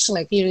approach.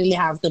 Like, you really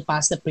have to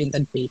pass the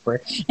printed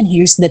paper. And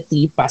here's the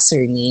tip,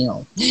 Sir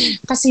Neil.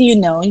 Kasi,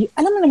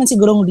 alam mo naman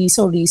sigurong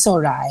riso-riso,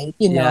 right?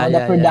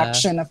 The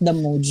production of the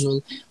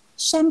module.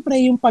 Siyempre,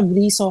 yung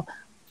pag-riso,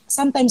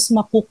 sometimes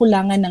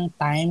makukulangan ng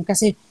time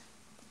kasi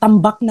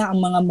tambak na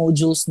ang mga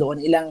modules doon.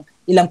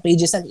 Ilang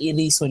pages ang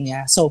i-reason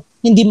niya. So,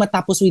 hindi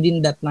matapos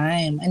within that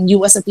time. And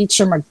you as a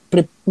teacher,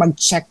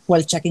 mag-check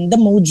while checking the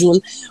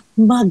module,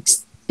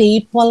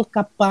 mag-staple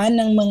ka pa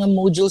ng mga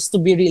modules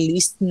to be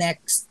released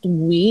next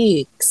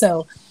week.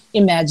 So,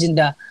 imagine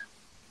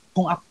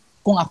kung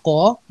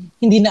ako,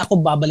 hindi na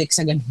ako babalik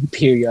sa ganung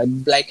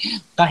period. Like,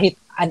 kahit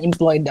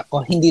unemployed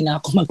ako, hindi na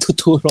ako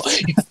magtuturo.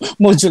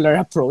 Modular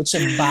approach.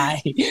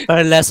 Bye.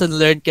 Para lesson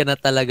learned ka na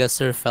talaga,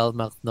 Sir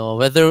Felmark, no?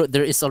 Whether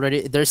there's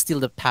still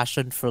the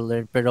passion for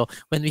learn, pero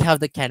when we have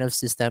the kind of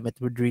system, it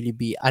would really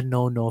be a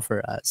no-no for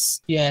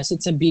us. Yes,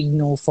 it's a big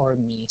no for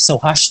me. So,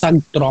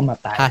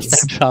 #traumatized.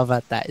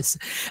 #traumatized.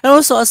 And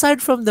also, aside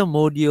from the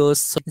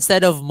modules, so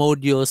instead of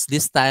modules,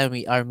 this time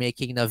we are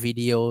making the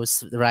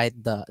videos, right?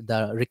 The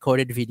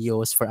recorded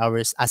videos for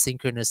our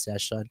asynchronous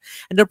session.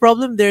 And the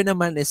problem there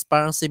naman is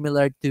parang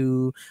similar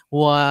to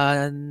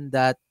one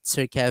that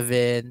Sir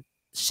Kevin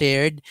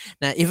shared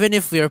na even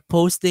if we are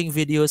posting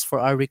videos for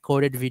our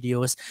recorded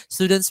videos,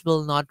 students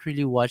will not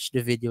really watch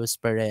the videos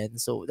pa rin.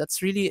 So that's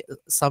really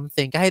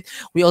something. Kahit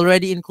we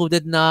already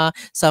included na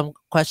some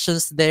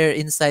questions there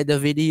inside the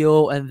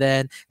video, and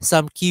then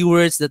some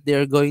keywords that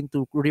they're going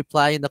to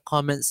reply in the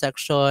comment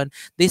section,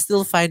 they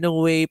still find a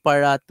way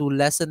para to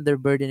lessen their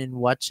burden in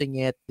watching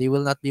it. They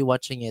will not be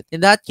watching it. In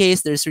that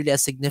case, there's really a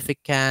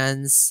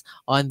significance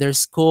on their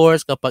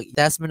scores. Kapag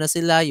test mo na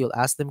sila, you'll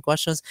ask them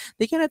questions,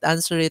 they cannot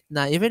answer it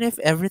na, even if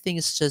everything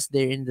is just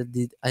there in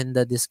in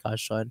the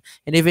discussion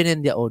and even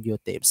in the audio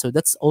tape. So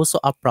that's also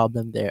a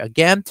problem there.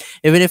 Again,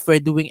 even if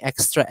we're doing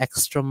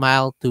extra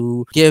mile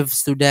to give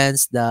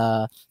students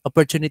the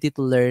opportunity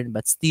to learn,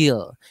 but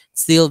still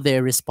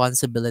their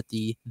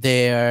responsibility,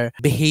 their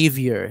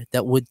behavior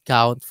that would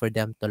count for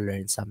them to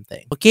learn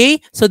something.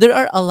 Okay, so there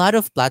are a lot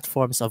of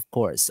platforms, of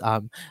course.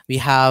 We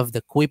have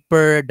the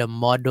Quipper, the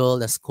Model,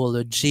 the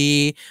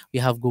Schoology, we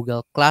have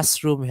Google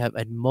Classroom, we have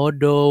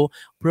Edmodo,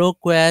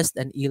 ProQuest,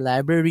 and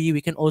eLibrary.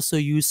 We can also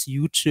use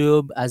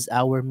YouTube as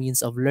our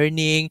means of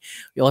learning.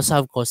 We also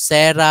have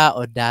Coursera,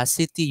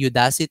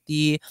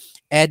 Udacity,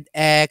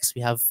 edX,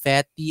 we have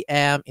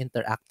FETM,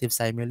 interactive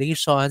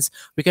simulations.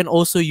 We can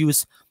also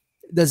use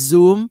the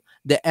Zoom,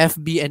 the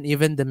FB, and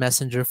even the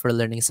Messenger for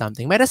learning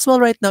something. Might as well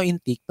right now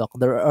in TikTok,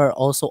 there are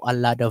also a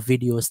lot of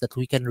videos that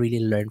we can really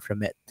learn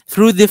from it.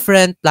 Through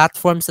different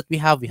platforms that we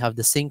have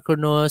the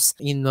synchronous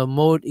in the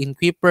mode in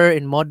Creeper,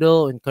 in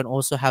Model, and can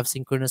also have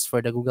synchronous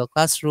for the Google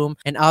Classroom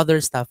and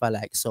other stuff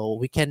alike. So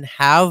we can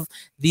have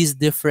these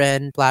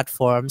different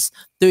platforms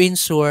to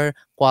ensure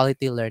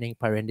quality learning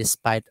pa rin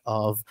despite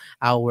of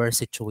our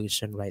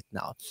situation right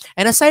now.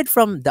 And aside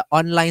from the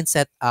online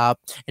setup,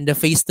 in the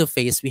face to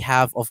face, we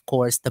have, of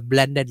course, the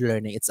blended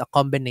learning. It's a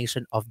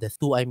combination of the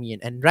two, I mean.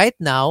 And right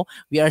now,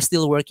 we are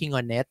still working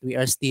on it. We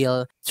are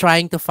still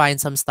trying to find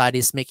some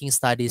studies, making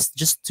studies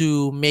just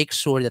to make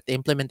sure that the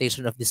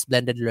implementation of this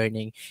blended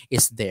learning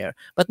is there.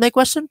 But my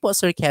question po,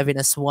 Sir Kevin,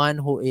 as one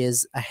who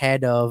is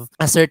ahead of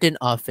a certain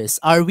office,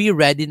 are we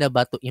ready na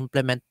ba to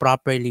implement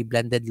properly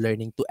blended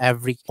learning to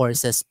every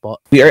courses po?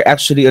 We are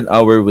actually on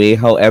our way.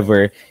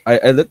 However,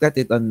 I looked at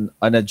it on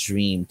a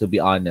dream, to be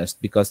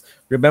honest, because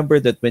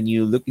remember that when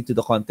you look into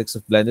the context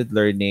of blended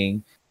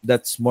learning,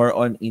 that's more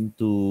on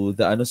into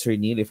the ano, Sir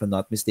Neil, if I'm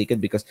not mistaken,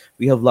 because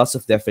we have lots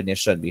of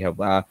definition. We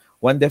have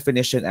one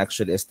definition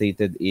actually is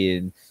stated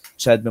in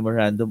CHED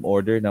Memorandum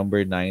Order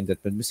number 9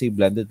 that when we say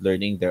blended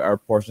learning, there are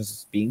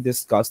portions being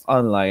discussed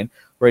online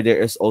where there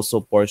is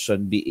also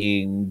portion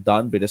being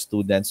done by the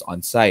students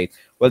on site.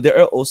 Well, there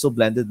are also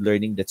blended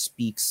learning that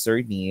speaks,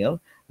 Sir Neil,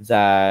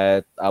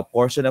 that a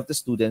portion of the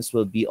students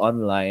will be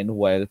online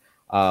while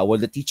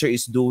the teacher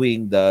is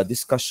doing the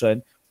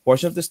discussion.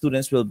 Portion of the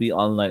students will be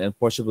online and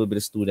portion will be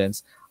the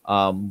students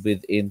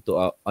within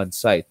to on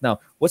site. Now,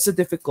 what's the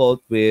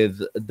difficult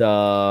with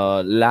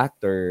the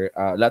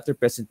latter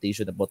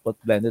presentation about what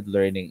blended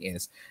learning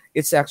is?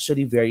 It's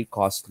actually very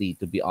costly,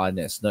 to be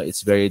honest. No,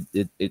 it's very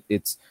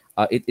it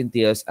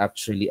entails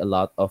actually a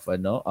lot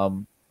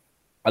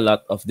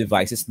of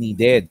devices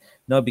needed.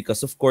 No,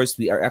 because of course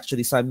we are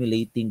actually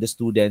simulating the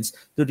students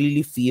to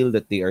really feel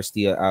that they are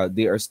still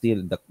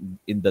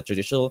in the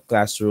traditional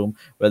classroom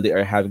while they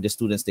are having the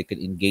students, they can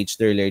engage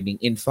their learning.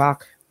 In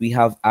fact, we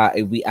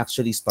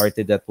actually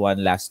started that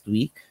one last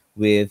week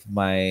with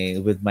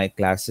my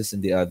classes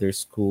in the other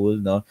school.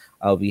 No,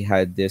 we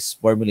had this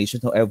formulation.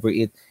 However,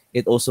 it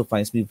also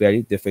finds me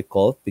very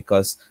difficult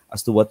because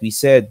as to what we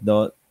said,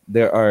 no,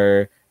 there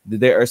are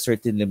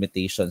certain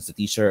limitations. The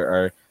teacher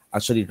are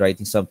actually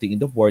writing something in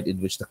the board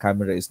in which the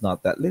camera is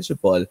not that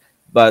legible.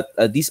 But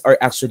these are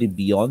actually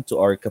beyond to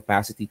our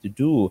capacity to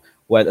do.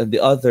 While on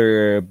the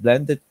other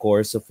blended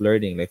course of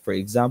learning, like for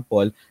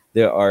example,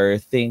 there are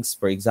things,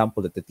 for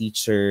example, that the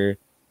teacher,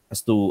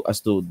 as to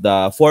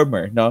the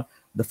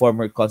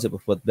former concept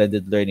of what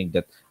blended learning,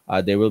 that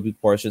there will be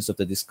portions of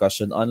the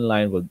discussion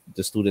online where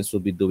the students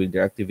will be doing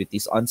their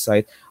activities on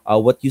site.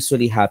 What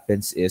usually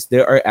happens is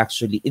there are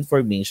actually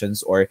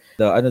informations or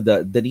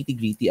the nitty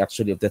gritty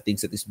actually of the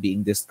things that is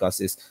being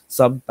discussed is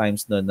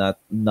sometimes no,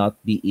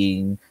 not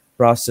being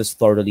processed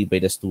thoroughly by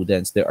the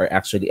students. There are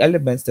actually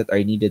elements that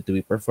are needed to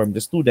be performed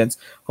the students.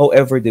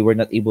 However, they were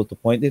not able to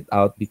point it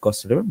out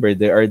because remember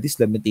there are these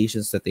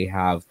limitations that they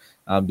have.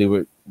 They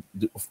were,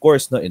 of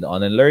course, no, in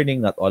online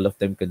learning, not all of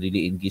them can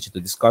really engage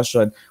into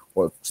discussion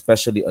or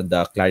especially on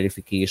the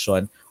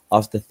clarification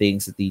of the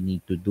things that they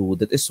need to do.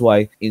 That is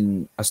why,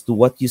 in as to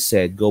what you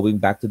said, going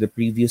back to the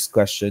previous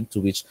question, to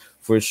which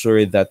for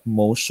sure that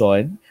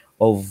motion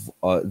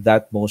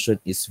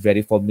is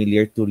very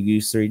familiar to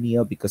you, Sir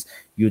Neil, because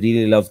you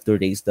really love to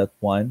raise that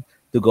one.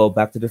 To go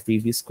back to the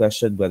previous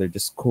question, whether the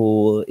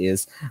school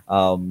is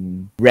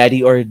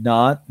ready or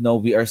not, no,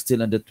 we are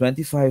still on the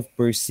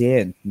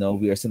 25%. No,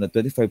 we are still on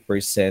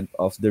 25%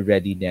 of the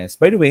readiness.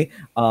 By the way,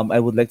 I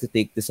would like to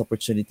take this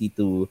opportunity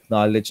to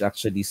acknowledge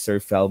actually Sir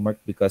Felmark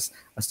because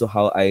as to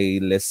how I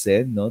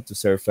listen, no, to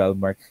Sir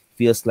Felmark,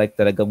 feels like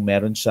talagang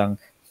meron siyang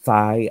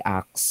Thai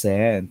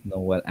accent, no,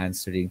 while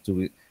answering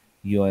to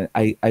you.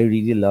 I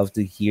really love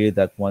to hear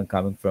that one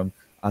coming from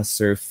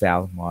Sir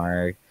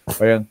Felmark.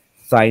 Parang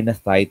Thai na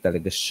Thai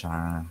talaga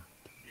siya.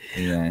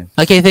 Yeah.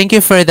 Okay, thank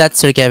you for that,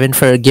 Sir Kevin,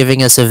 for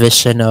giving us a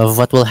vision of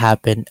what will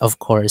happen, of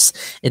course,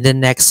 in the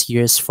next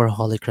years for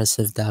Holy Cross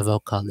of Davao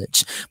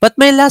College. But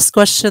my last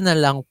question na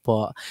lang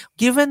po,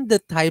 given the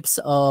types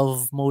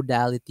of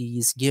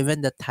modalities,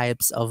 given the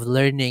types of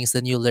learnings,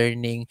 the new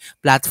learning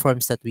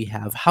platforms that we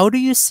have, how do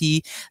you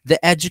see the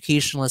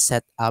educational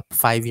setup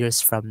 5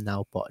 years from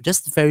now po?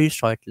 Just very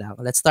short lang.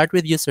 Let's start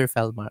with you, Sir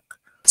Felmark.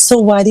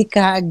 Sawadi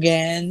ka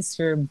again,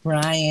 Sir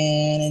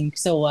Brian, and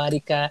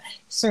sawadi ka,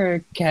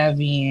 Sir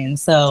Kevin.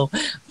 So,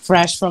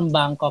 fresh from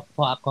Bangkok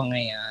po ako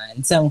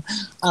ngayon. So,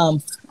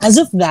 as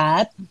of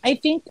that, I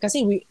think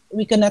kasi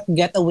we cannot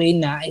get away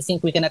na. I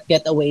think we cannot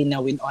get away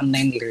na with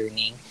online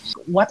learning.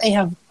 What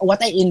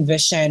I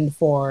envisioned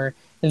for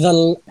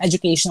the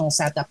educational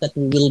setup that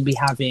we will be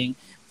having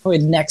for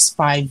the next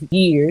 5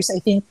 years, I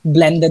think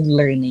blended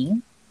learning.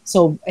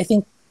 So, I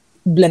think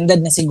blended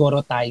na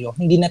siguro tayo.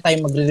 Hindi na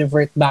tayo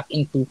magre-revert back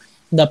into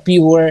the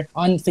pure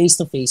on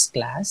face-to-face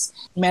class.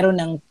 Meron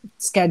ng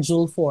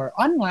schedule for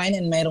online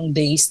and merong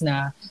days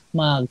na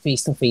mag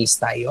face-to-face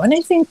tayo. And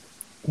I think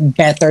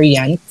better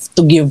yan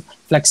to give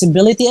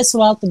flexibility as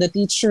well to the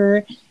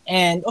teacher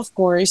and of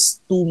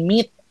course to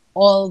meet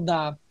all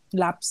the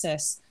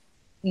lapses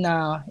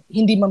na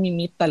hindi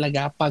mamimit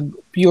talaga pag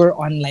pure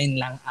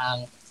online lang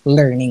ang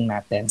learning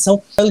natin.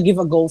 So, I'll give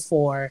a go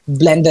for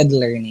blended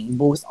learning,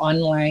 both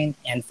online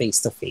and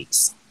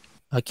face-to-face.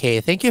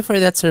 Okay, thank you for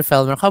that, Sir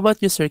Felmark. How about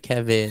you, Sir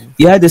Kevin?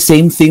 Yeah, the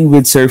same thing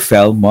with Sir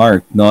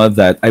Felmark, no,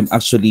 that I'm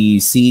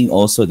actually seeing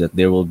also that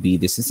there will be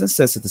this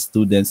instances that the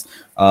students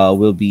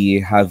will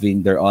be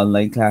having their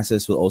online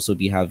classes, will also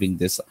be having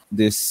this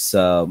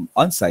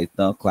on-site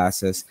no,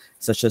 classes,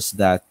 such as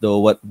that. Though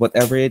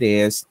whatever it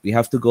is, we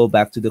have to go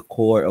back to the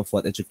core of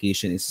what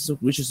education is,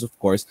 which is of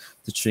course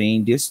to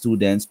train these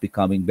students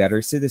becoming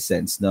better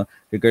citizens, no,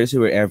 regardless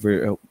of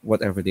wherever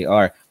whatever they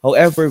are.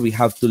 However, we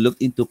have to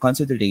look into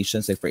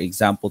considerations, like for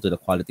example, to the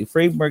quality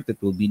framework that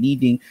we'll be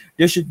needing.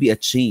 There should be a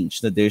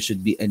change. No? There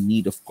should be a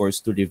need, of course,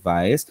 to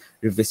revise,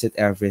 revisit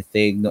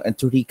everything, no? And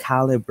to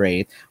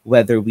recalibrate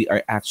whether we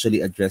are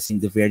actually addressing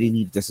the very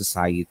need of the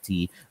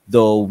society.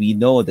 Though we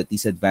know that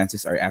these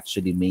advances are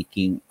actually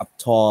making up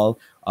tall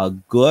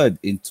good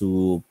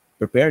into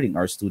preparing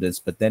our students,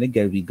 but then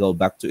again we go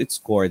back to its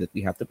core that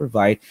we have to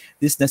provide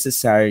these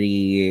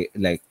necessary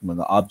like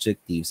mga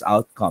objectives,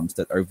 outcomes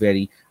that are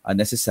very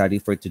necessary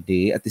for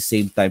today, at the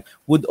same time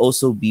would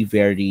also be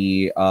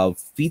very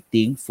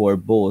fitting for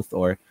both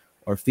or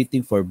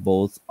fitting for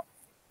both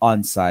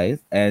on-site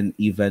and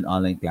even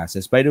online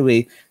classes. By the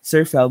way,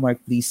 Sir Felmark,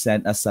 please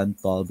send us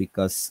Santol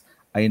because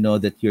I know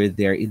that you're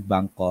there in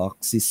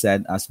Bangkok. Please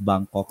send us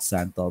Bangkok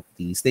Santol,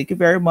 please. Thank you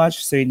very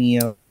much, Sir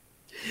Neil.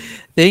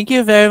 Thank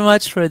you very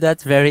much for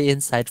that very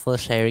insightful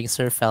sharing,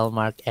 Sir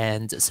Felmark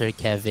and Sir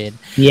Kevin.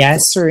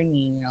 Yes, Sir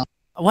Neil.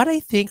 What I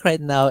think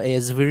right now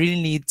is we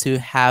really need to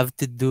have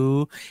to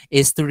do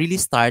is to really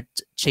start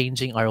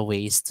changing our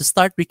ways, to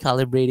start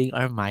recalibrating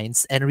our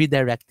minds and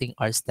redirecting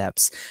our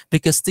steps.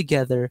 Because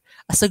together,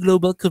 as a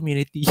global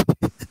community,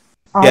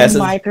 Our Yes,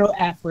 micro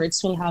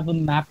efforts will have a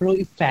macro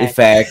effect.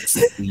 effects.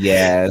 to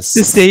Yes.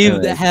 save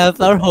the health,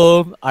 our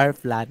home, our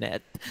planet.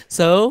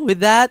 So,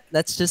 with that,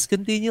 let's just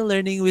continue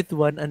learning with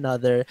one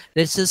another.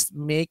 Let's just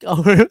make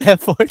our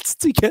efforts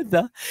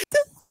together.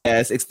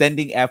 Yes,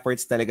 extending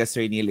efforts talaga,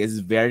 Sir Neil,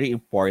 is very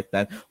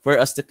important for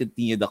us to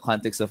continue the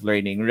context of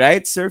learning.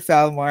 Right, Sir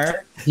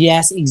Falmar?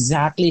 Yes,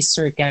 exactly,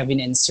 Sir Kevin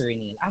and Sir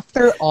Neil.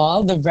 After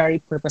all, the very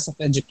purpose of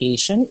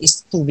education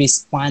is to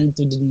respond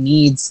to the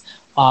needs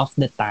of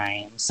the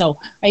time. So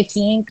I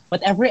think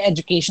whatever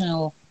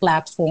educational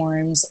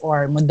platforms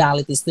or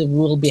modalities that we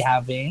will be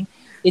having,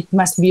 it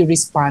must be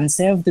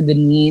responsive to the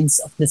needs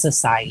of the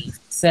society.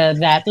 So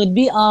that would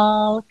be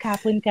all.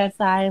 Kapun ka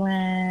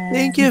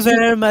Thank you silent.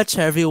 very much,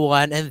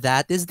 everyone. And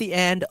that is the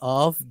end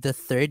of the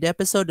third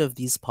episode of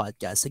this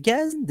podcast.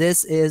 Again,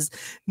 this is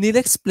Neil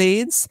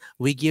Explains.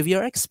 We give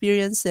your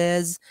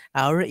experiences,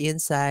 our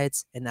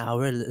insights, and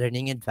our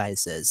learning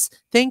advices.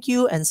 Thank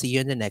you, and see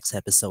you in the next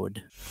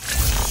episode.